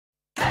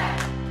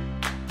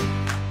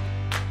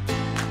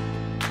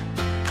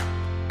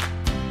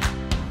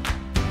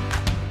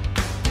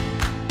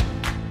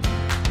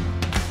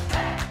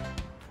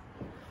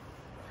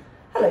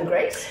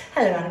Grace.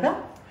 Hello,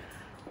 Annabel.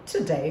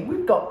 Today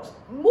we've got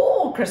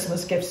more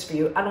Christmas gifts for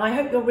you, and I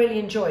hope you're really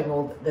enjoying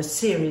all the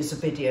series of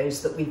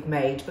videos that we've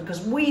made,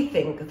 because we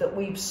think that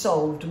we've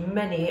solved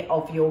many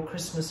of your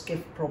Christmas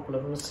gift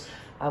problems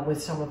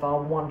with some of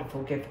our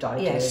wonderful gift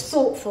ideas. Yes,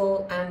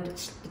 thoughtful and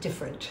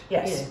different.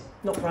 Yes. You know,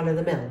 not run of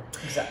the mill.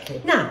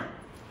 Exactly. Now,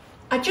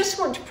 I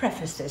just want to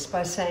preface this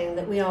by saying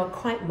that we are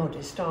quite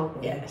modest, aren't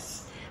we?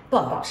 Yes.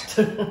 But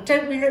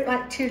don't we look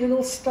like two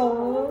little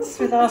stars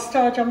with our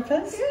star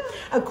jumpers?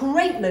 Yeah. A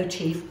great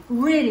motif,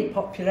 really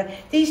popular.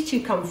 These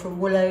two come from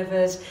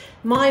Woolovers.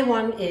 My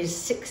one is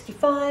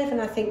 65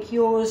 and I think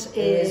yours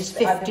is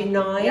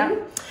 59. Yeah.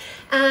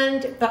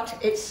 But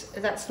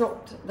that's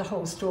not the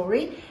whole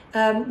story.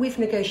 We've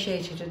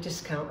negotiated a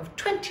discount of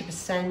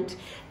 20%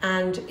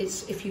 and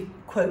it's, if you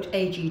quote,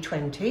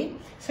 AG20.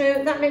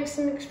 So that makes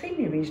them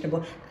extremely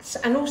reasonable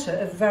and also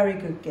a very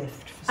good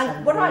gift for somebody.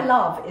 And what I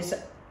love is,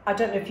 I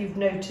don't know if you've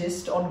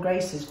noticed on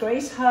Grace's,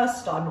 her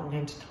style, I'm not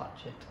going to touch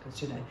it because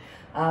you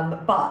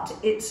know, but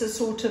it's a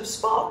sort of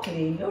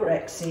sparkly,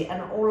 lurexy and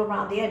all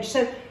around the edge.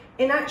 So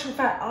in actual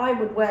fact, I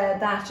would wear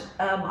that,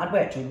 I'd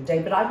wear it during the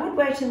day, but I would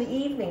wear it in the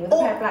evening with a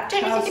pair of black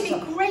trousers. Don't you think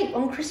it'd be great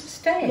on Christmas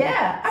Day?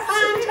 Yeah,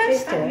 absolutely.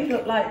 Fantastic. You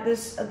look like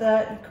this,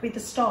 it could be the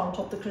star on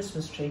top of the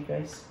Christmas tree,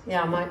 Grace.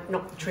 Yeah, I might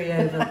knock the tree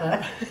over,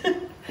 but...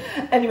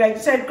 Anyway,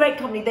 so great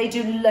company. They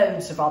do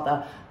loads of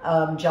other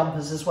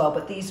jumpers as well,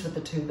 but these were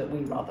the two that we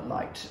rather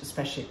liked,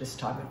 especially at this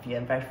time of year.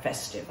 Very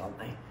festive, aren't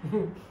they?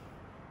 Mm-hmm.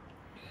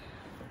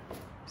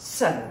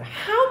 So,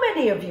 how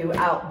many of you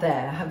out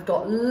there have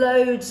got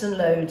loads and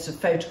loads of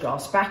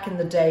photographs back in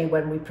the day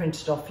when we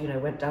printed off, you know,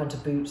 went down to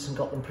Boots and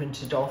got them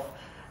printed off,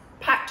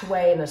 packed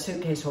away in a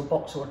suitcase or a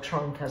box or a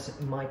trunk, as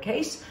in my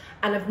case,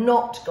 and have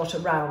not got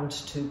around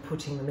to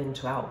putting them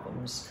into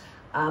albums?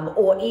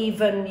 Or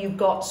even you've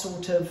got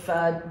sort of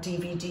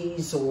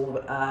DVDs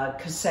or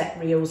cassette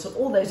reels,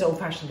 all those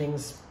old-fashioned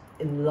things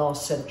in the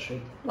last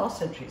century. Last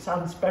century, it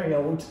sounds very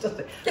old,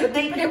 doesn't it? But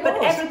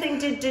everything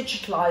did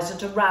digitalise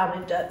at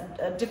around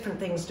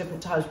different things,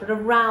 different times, but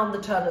around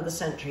the turn of the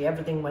century,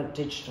 everything went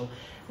digital.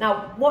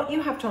 Now, what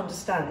you have to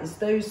understand is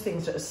those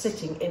things that are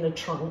sitting in a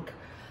trunk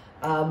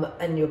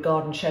in your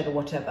garden shed or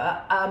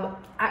whatever,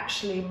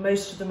 actually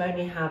most of them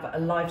only have a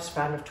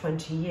lifespan of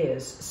 20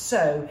 years.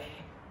 So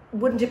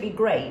wouldn't it be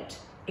great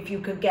if you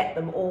could get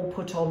them all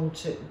put on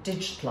to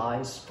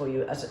digitalised for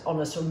you as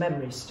on a sort of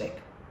memory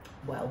stick?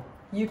 Well,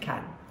 you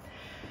can.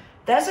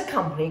 There's a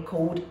company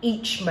called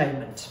Each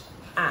Moment,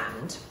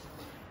 and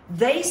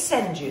they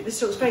send you,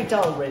 this looks very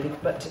dull really,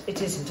 but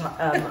it isn't,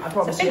 I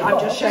promise you, I'm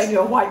just showing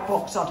you a white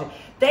box, aren't I?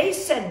 They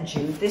send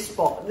you this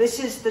box.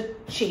 This is the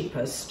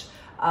cheapest.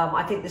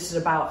 I think this is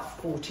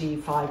about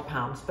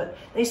 £45, but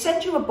they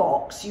send you a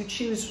box, you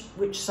choose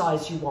which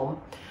size you want,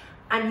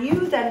 and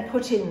you then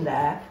put in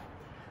there,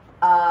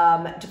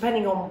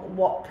 depending on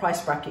what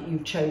price bracket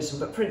you've chosen,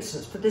 but for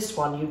instance, for this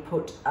one, you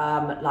put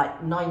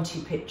like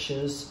 90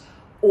 pictures,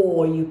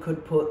 or you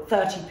could put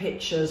 30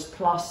 pictures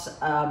plus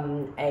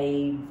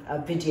a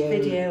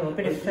video or a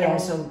bit of film.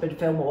 Yes, or a bit of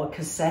film or a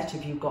cassette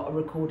if you've got a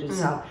recorded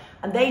sound.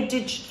 And they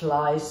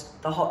digitalise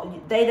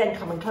they then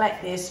come and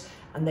collect this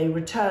and they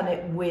return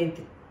it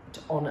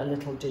on a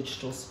little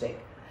digital stick.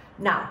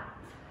 Now,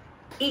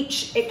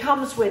 it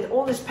comes with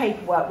all this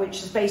paperwork,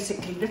 which is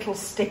basically little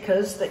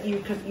stickers that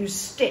you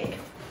stick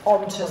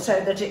onto,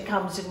 so that it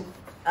comes in.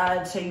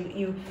 So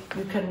you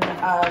can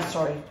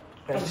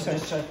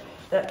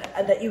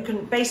that you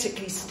can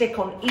basically stick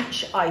on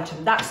each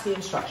item. That's the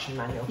instruction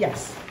manual.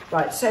 Yes.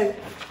 Right. So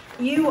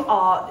you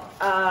are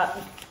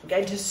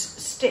going to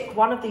stick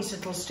one of these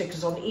little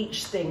stickers on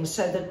each thing,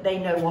 so that they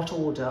know what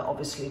order,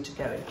 obviously, to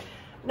go in.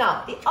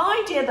 Now, the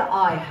idea that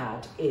I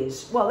had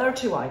is, well, there are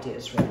two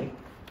ideas really.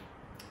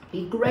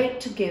 Be great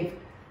to give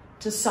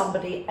to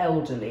somebody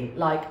elderly,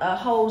 like a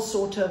whole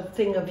sort of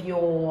thing of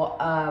your,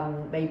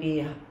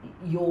 maybe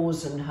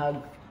yours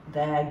and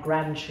their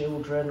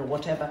grandchildren or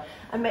whatever,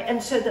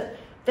 and so that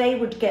they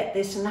would get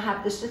this and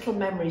have this little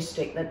memory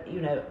stick that, you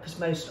know, because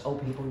most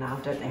old people now,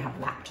 don't they have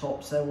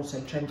laptops, they're also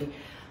trendy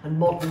and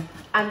modern,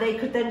 and they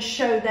could then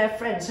show their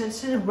friends. So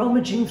instead of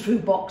rummaging through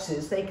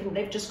boxes,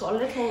 they've just got a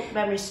little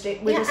memory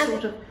stick with a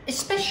sort of,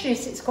 especially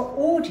if it's got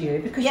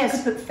audio, because you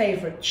could put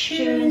favourite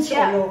tunes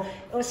or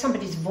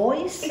somebody's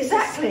voice.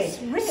 Exactly. It's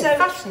really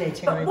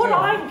fascinating. But what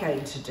I'm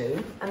going to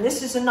do, and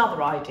this is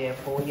another idea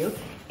for you,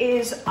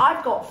 is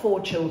I've got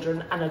 4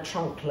 children and a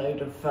trunk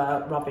load of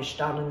rubbish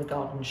down in the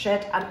garden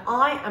shed, and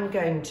I am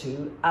going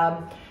to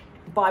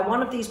buy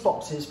one of these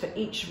boxes for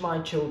each of my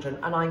children,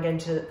 and I'm going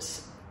to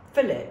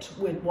fill it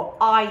with what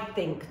I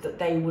think that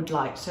they would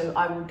like. So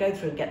I will go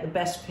through and get the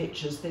best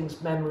pictures,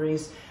 things,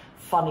 memories,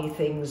 funny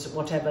things,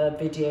 whatever,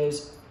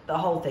 videos, the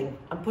whole thing,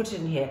 and put it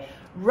in here.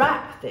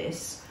 Wrap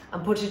this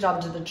and put it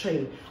under the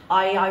tree.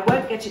 I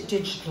won't get it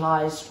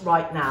digitalised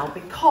right now,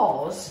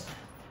 because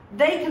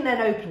they can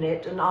then open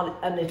it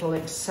and it'll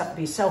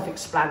be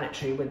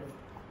self-explanatory with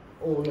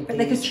all of But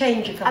they could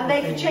change a couple and of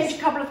they things. could change a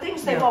couple of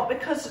things they want,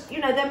 because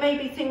there may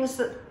be things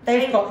that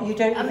they've got you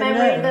don't a even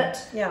memory know.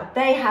 that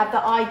they have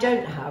that I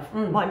don't have.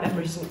 My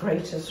memory isn't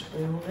great, as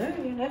we all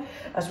know,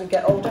 as we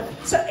get older.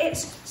 So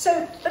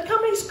the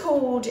company's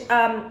called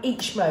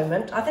Each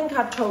Moment. I think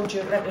I've told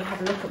you. Let me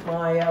have a look at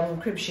my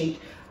crib sheet.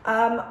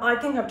 I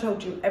think I've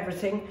told you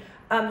everything.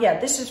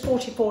 This is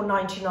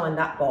 $44.99,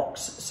 that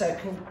box, so it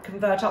can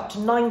convert up to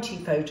 90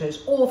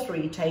 photos, or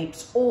 3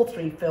 tapes, or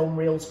 3 film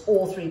reels,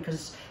 or 3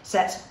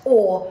 cassettes,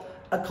 or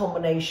a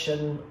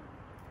combination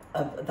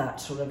of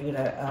that sort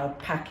of,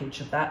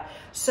 package of that.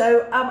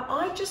 So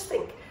I just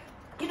think,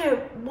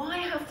 why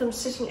have them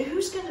sitting,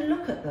 who's going to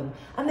look at them?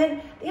 And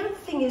then the other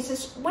thing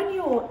is when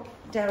you're,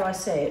 dare I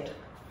say it,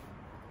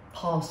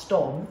 passed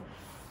on,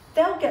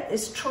 they'll get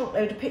this trunk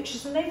load of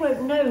pictures and they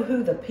won't know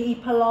who the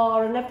people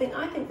are and everything.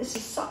 I think this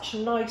is such a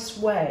nice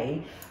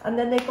way. And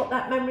then they've got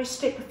that memory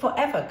stick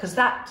forever, because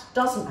that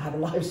doesn't have a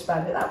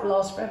lifespan. That will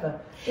last forever.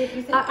 Do you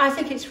think? I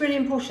think it's really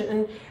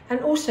important, and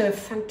also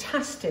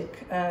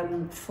fantastic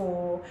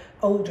for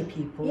older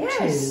people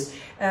too,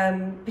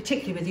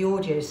 particularly with the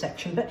audio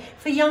section. But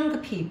for younger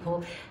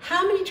people,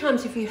 how many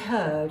times have you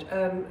heard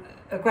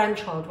a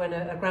grandchild, when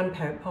a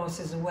grandparent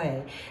passes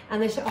away,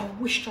 and they say, "Oh,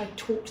 I wished I'd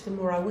talked to them,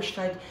 or I wished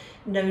I'd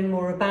known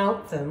more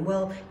about them"?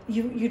 Well,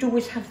 you'd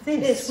always have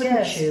this,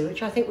 wouldn't you?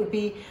 Which I think would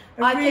be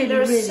I think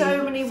there are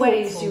so many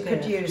ways you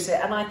could use it,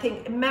 and I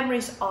think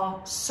memories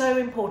are so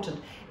important,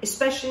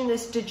 especially in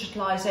this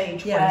digitalised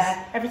age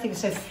where everything's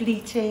so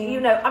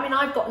fleeting.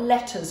 I've got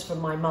letters from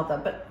my mother,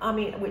 but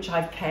which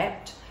I've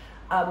kept,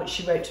 which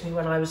she wrote to me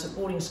when I was at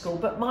boarding school.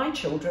 But my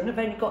children have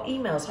only got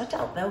emails. I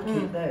doubt they'll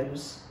keep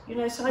those.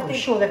 So I'm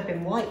sure they've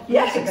been wiped.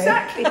 Yeah,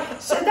 exactly.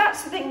 So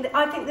that's the thing.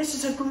 I think this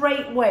is a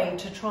great way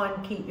to try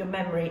and keep your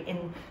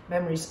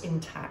memories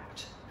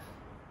intact.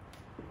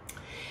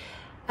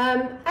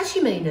 As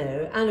you may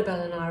know, Annabel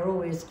and I are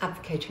always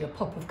advocating a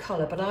pop of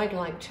colour, but I'd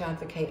like to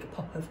advocate a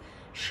pop of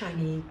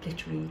shiny,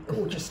 glittery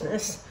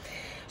gorgeousness.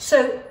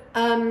 So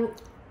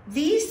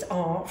these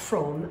are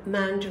from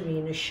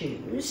Mandarina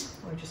Shoes.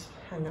 I'll just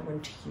hand that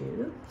one to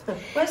you.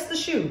 Where's the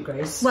shoe,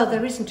 Grace? Well,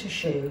 there isn't a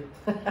shoe.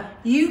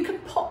 You can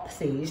pop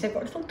these. They've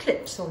got little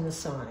clips on the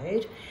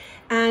side,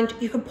 and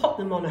you can pop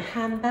them on a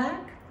handbag,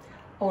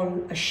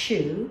 on a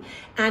shoe,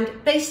 and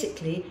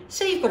basically,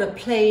 say you've got a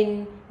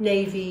plain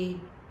navy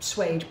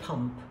suede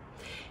pump.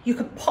 You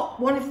could pop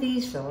one of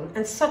these on,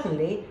 and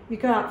suddenly you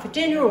go out for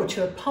dinner or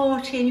to a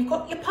party, and you've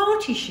got your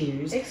party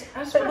shoes,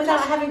 but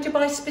without having to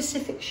buy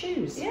specific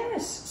shoes.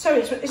 Yes. So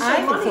it's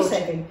so money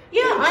saving.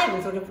 Yeah, I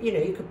even thought of,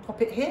 you could pop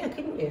it here,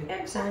 couldn't you? Yeah,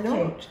 exactly.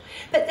 Why not?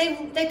 But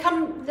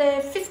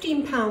they're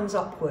 £15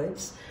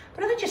 upwards.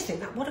 But I just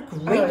think what a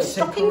great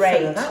stocking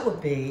filler that would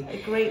be.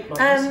 A great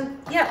one.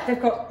 Yeah, they've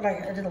got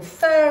like a little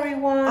furry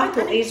one. I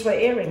thought these were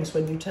earrings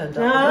when you turned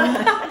up.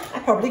 I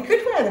probably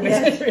could wear them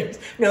as earrings.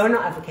 No, I'm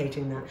not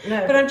advocating that.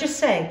 No. But I'm just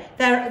saying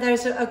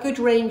there's a good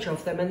range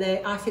of them, and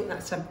I think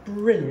that's a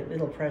brilliant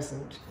little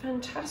present.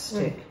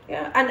 Fantastic.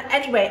 Yeah. And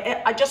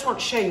anyway, I just want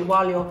to show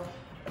you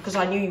because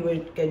I knew you were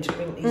going to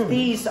bring these.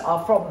 These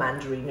are from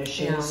Mandarina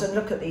Shoes, and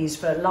look at these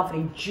for a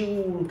lovely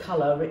jewel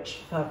colour, rich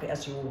purple.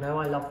 As you all know,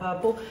 I love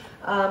purple.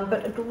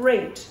 But a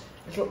great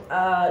little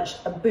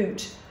a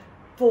boot,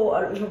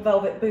 for a little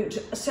velvet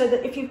boot, so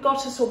that if you've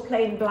got a sort of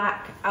plain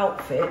black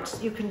outfit,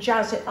 you can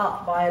jazz it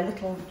up by a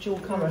little jewel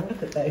colour. And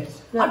look at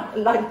those.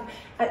 Yeah.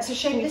 It's a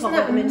shame you can't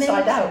get them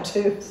inside out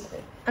too.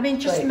 I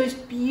mean, just the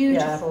most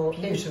beautiful,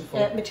 beautiful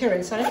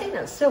material. So I think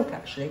that's silk,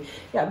 actually.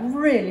 Yeah,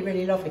 really,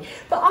 really lovely.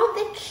 But aren't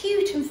they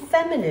cute and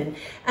feminine?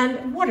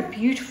 And what a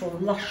beautiful,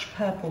 lush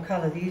purple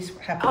colour these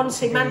happen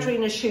Honestly, to be.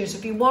 Mandarina Shoes,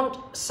 if you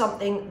want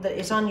something that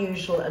is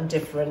unusual and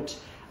different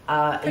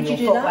in your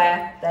do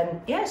footwear,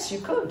 then yes, you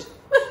could.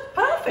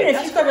 Perfect.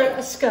 If you've got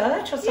a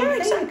skirt or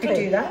something, you could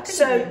do that.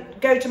 So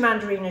go to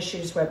Mandarina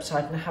Shoes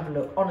website and have a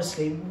look.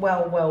 Honestly,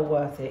 well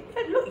worth it.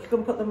 Yeah, look, you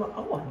can put them on.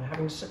 Oh, I'm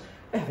having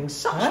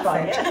such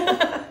fun.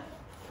 Yeah.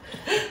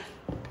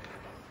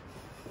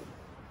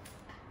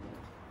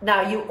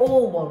 Now, you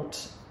all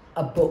want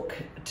a book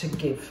to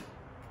give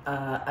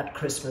at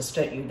Christmas,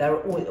 don't you? There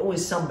are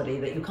always somebody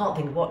that you can't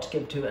think of what to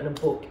give to, and a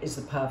book is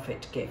the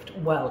perfect gift.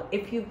 Well,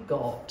 if you've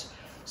got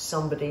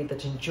somebody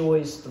that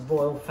enjoys the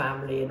royal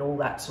family and all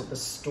that sort of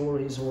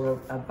stories or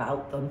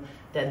about them,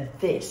 then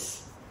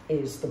this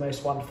is the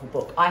most wonderful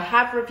book. I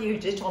have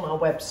reviewed it on our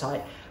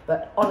website,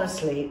 but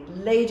honestly,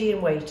 Lady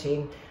in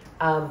Waiting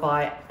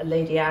by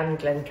Lady Anne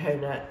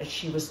Glencona,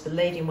 she was the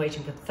Lady in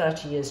Waiting for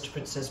 30 years to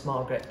Princess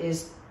Margaret,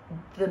 is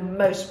the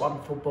most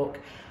wonderful book.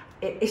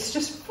 It's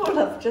just full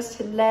of just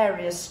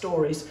hilarious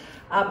stories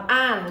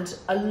and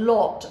a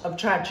lot of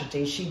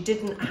tragedy. She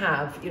didn't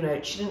have, you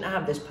know, she didn't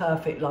have this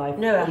perfect life.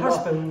 No, her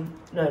husband.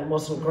 No, it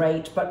wasn't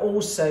great, but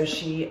also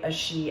she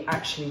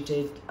actually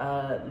did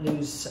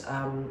lose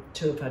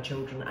 2 of her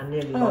children and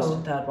nearly lost a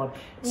third one.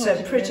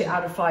 So pretty,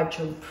 out of 5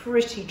 children,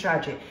 pretty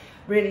tragic,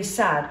 really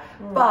sad.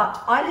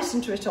 But I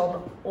listened to it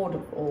on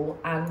Audible,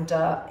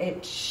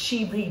 and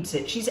she reads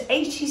it. She's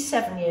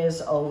 87 years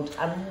old,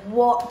 and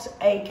what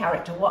a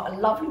character, what a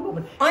lovely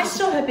woman. I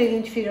saw her being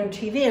interviewed on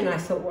TV, and I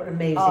thought, what an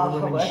amazing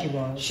woman she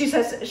was.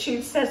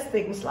 She says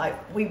things like,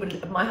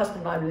 my husband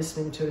and I were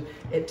listening to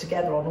it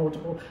together on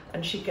Audible,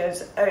 and she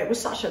goes, "Oh, it was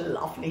such a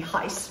lovely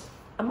heist."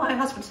 And my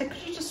husband said,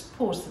 "Could you just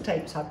pause the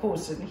tape?" So I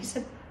paused it, and he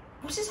said,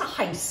 "What is a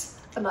heist?"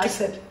 And I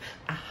said,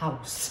 "A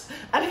house."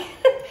 And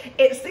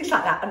it's things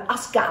like that, and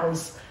us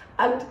gals.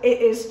 And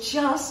it is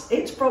just,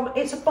 it's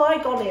a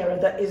bygone era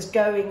that is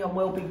going and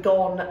will be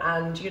gone,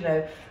 and, you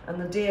know,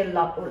 and the dear,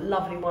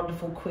 lovely,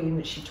 wonderful Queen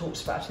that she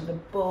talks about in the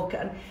book.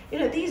 And, you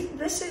know,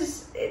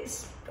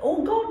 it's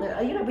all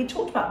gone. You know, we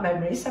talked about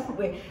memories, haven't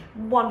we?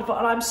 Wonderful.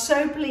 And I'm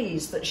so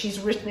pleased that she's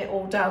written it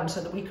all down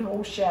so that we can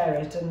all share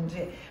it. And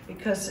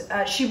because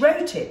she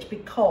wrote it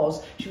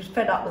because she was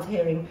fed up with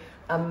hearing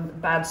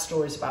bad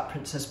stories about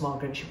Princess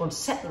Margaret, and she wanted to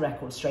set the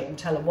record straight and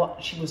tell her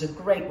what she was, a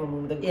great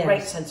woman with a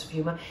great sense of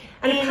humour.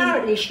 And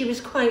apparently she was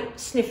quite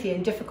sniffy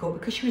and difficult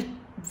because she was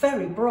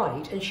very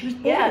bright and she was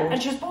bored. Yeah, and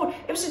she was bored.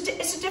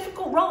 It's a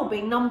difficult role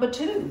being number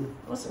 2,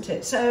 wasn't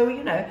it? So,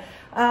 you know,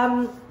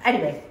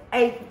 anyway,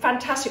 a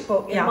fantastic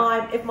book.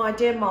 If my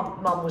dear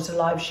mum was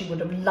alive, she would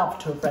have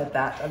loved to have read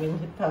that. I mean,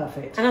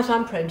 perfect. And as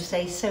I'm prone to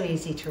say, so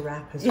easy to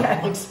wrap as well.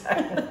 Yeah,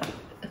 exactly.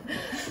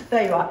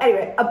 There you are.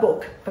 Anyway, a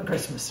book for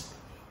Christmas.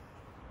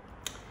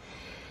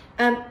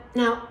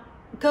 Now,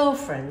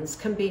 girlfriends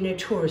can be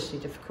notoriously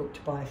difficult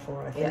to buy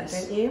for, I think,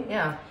 don't you?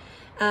 Yeah.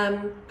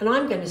 And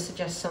I'm going to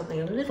suggest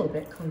something a little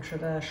bit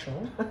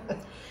controversial.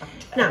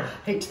 Now,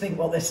 I hate to think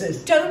what this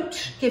is.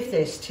 Don't give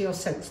this to your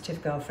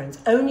sensitive girlfriends.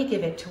 Only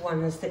give it to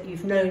ones that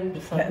you've known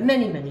for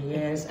many, many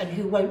years and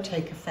who won't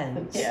take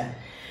offence. Yeah.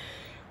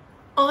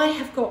 I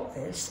have got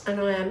this,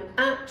 and I am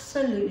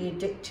absolutely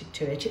addicted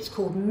to it. It's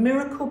called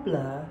Miracle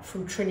Blur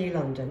from Trinny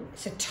London.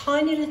 It's a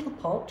tiny little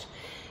pot.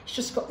 It's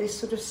just got this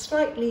sort of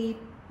slightly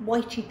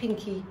whitey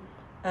pinky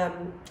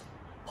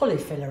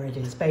polyfiller, it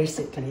is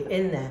basically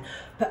in there,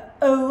 but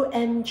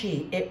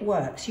OMG, it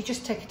works. You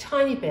just take a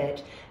tiny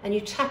bit and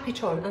you tap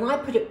it on, and I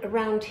put it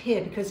around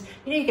here because,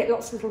 you know, you get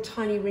lots of little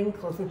tiny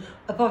wrinkles, and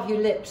above your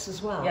lips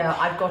as well. Yeah,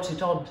 I've got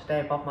it on today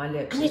above my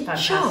lips. And it's it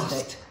fantastic.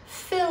 Just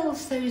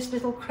fills those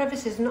little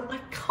crevices, and I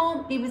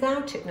can't be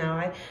without it now.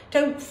 I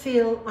don't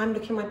feel I'm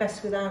looking my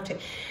best without it.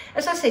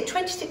 As I say,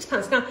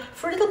 £26. Now,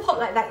 for a little pot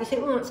like that, you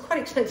think, oh, it's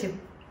quite expensive.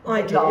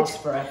 It lasts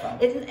forever.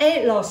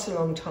 It lasts a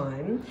long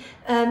time,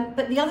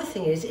 but the other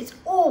thing is it's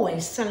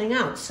always selling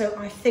out, so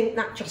I think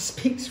that just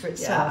speaks for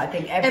itself. Yeah, I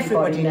think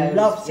everybody knows,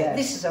 loves it.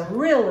 This is a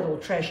real little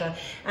treasure,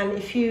 and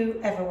if you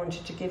ever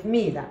wanted to give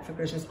me that for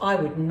Christmas, I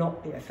would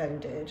not be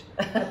offended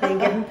at being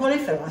given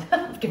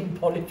polyfiller. Given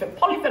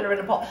polyfiller in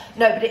a pot.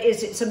 No, but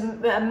it's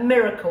a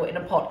miracle in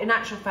a pot. In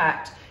actual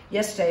fact,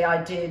 yesterday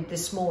I did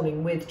this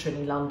morning with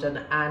Trinny London,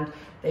 and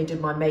they did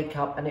my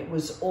makeup, and it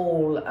was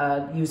all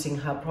using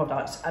her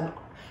products. And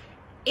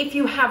if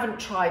you haven't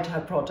tried her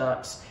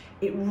products,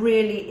 it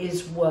really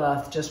is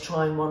worth just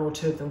trying 1 or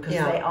 2 of them, because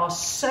they are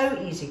so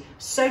easy,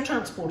 so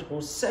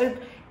transportable, so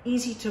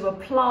easy to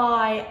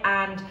apply,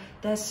 and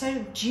they're so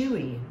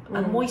dewy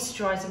and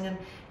moisturising, and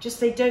just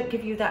they don't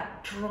give you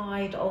that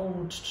dried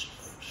old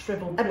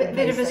shriveled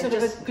bit of a sort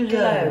of a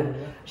glow.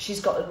 She's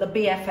got the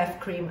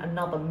BFF cream,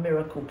 another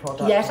miracle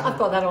product. Yes, I've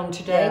got that on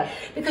today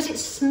because it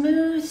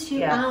smooths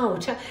you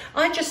out.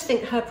 I just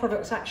think her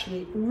product's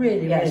actually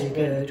really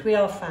good. We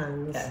are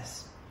fans.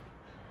 Yes.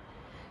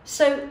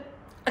 So,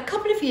 a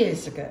couple of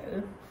years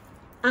ago,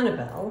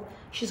 Annabelle,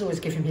 she's always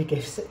giving me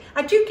gifts.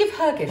 I do give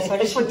her gifts, I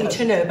just want you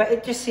to know, but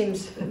it just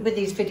seems with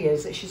these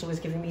videos that she's always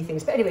giving me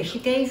things. But anyway, she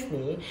gave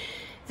me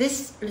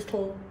this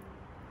little,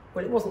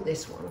 well, it wasn't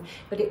this one,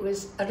 but it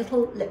was a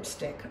little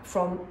lipstick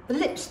from the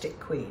Lipstick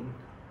Queen.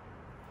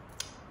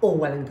 All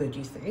well and good,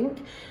 you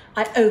think.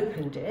 I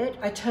opened it,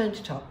 I turned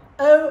it up.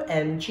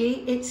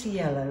 OMG, it's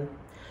yellow.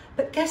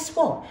 But guess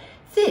what?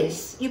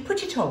 This, you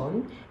put it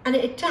on and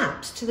it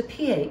adapts to the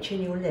pH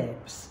in your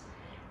lips.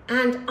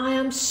 And I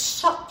am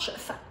such a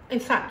fan, in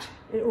fact,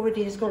 it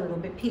already has gone a little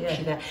bit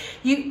peachy there.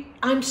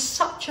 I'm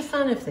such a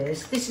fan of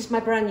this. This is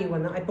my brand new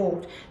one that I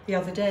bought the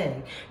other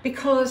day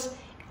because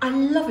I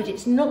love it.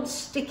 It's not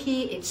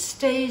sticky, it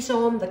stays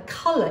on. The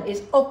colour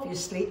is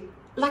obviously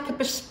like a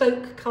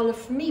bespoke colour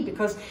for me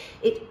because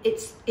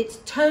it's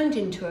turned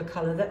into a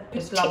colour that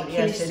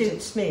particularly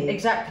suits me.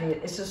 Exactly,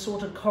 it's a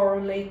sort of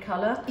corally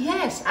colour.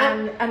 Yes,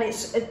 and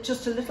it's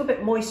just a little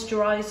bit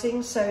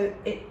moisturising, so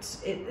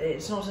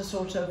it's not a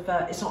sort of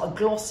it's not a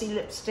glossy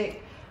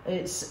lipstick.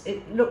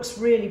 It looks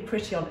really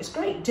pretty on. It's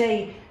great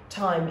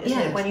daytime, isn't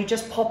it? When you're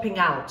just popping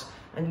out.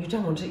 And you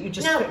don't want to, you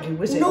just quickly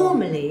whiz it on.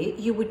 Normally,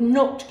 you would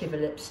not give a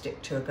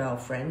lipstick to a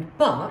girlfriend,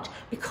 but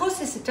because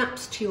this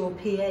adapts to your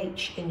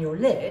pH in your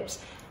lips,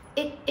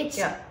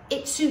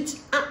 It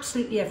suits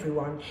absolutely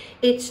everyone.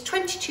 It's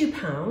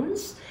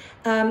 £22.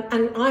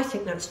 And I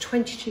think that's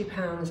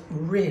 £22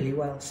 really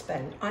well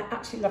spent. I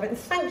absolutely love it. And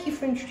thank you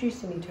for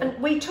introducing me to it.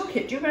 And we took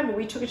it, do you remember,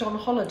 we took it on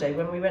holiday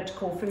when we went to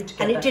Corfu together.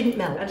 And it didn't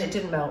melt. And it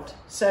didn't melt.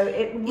 So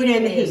it really you know,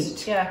 in the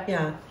is. heat.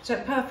 Yeah. So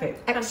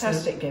perfect. Excellent.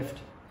 Fantastic gift.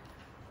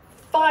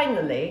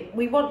 Finally,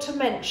 we want to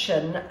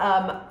mention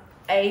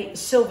a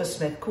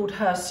silversmith called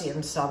Hersey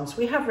and Sons.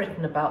 We have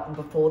written about them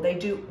before. They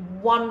do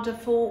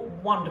wonderful,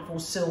 wonderful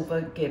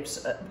silver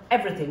gifts.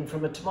 Everything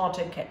from a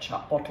tomato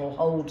ketchup bottle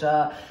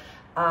holder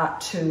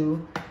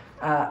to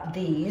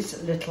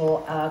these little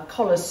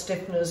collar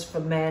stiffeners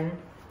for men.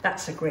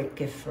 That's a great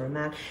gift for a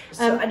man.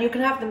 So, and you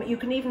can have them. You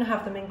can even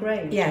have them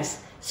engraved.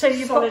 Yes. So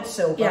you've solid got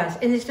silver. Yes,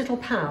 in this little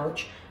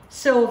pouch,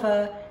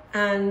 silver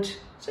and.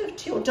 So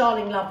to your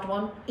darling loved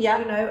one, yeah,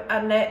 you know,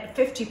 and they're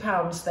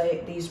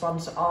 £50. These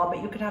ones are,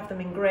 but you could have them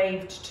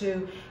engraved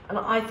too. And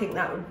I think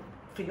that would,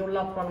 for your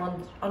loved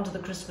one under the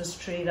Christmas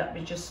tree, that'd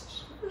be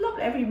just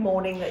lovely. Every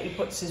morning that he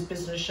puts his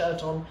business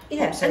shirt on.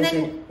 Yeah, and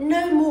then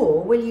no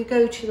more will you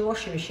go to the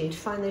washing machine to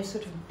find those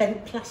sort of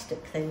bent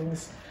plastic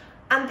things.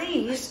 And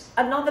these,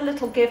 another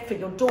little gift for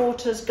your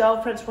daughters,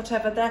 girlfriends,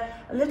 whatever. They're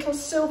a little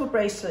silver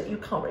bracelet. You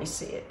can't really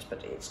see it,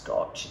 but it's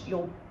got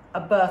you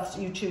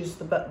choose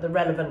the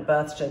relevant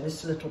birthstone,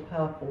 this little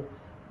purple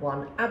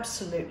one,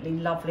 absolutely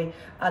lovely,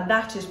 and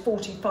that is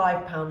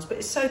 £45, but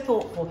it's so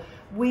thoughtful.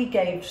 We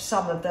gave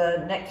some of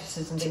the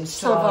necklaces and things to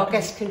some of our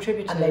guest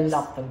contributors, and they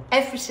love them.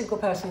 Every single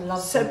person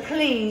loves them. So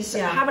please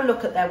have a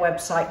look at their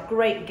website.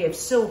 Great gifts,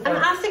 silver. And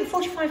I think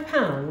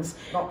 £45,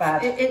 not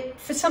bad.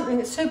 For something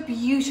that's so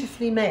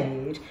beautifully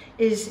made,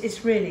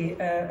 is really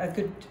a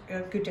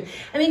good deal.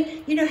 I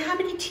mean, you know, how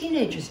many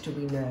teenagers do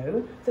we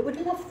know that would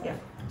love them? Yeah.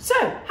 So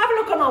have a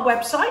look on our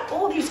website.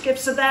 All these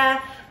gifts are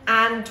there,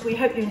 and we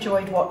hope you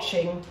enjoyed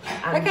watching.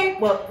 And, okay.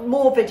 Well,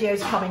 more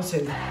videos coming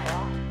soon.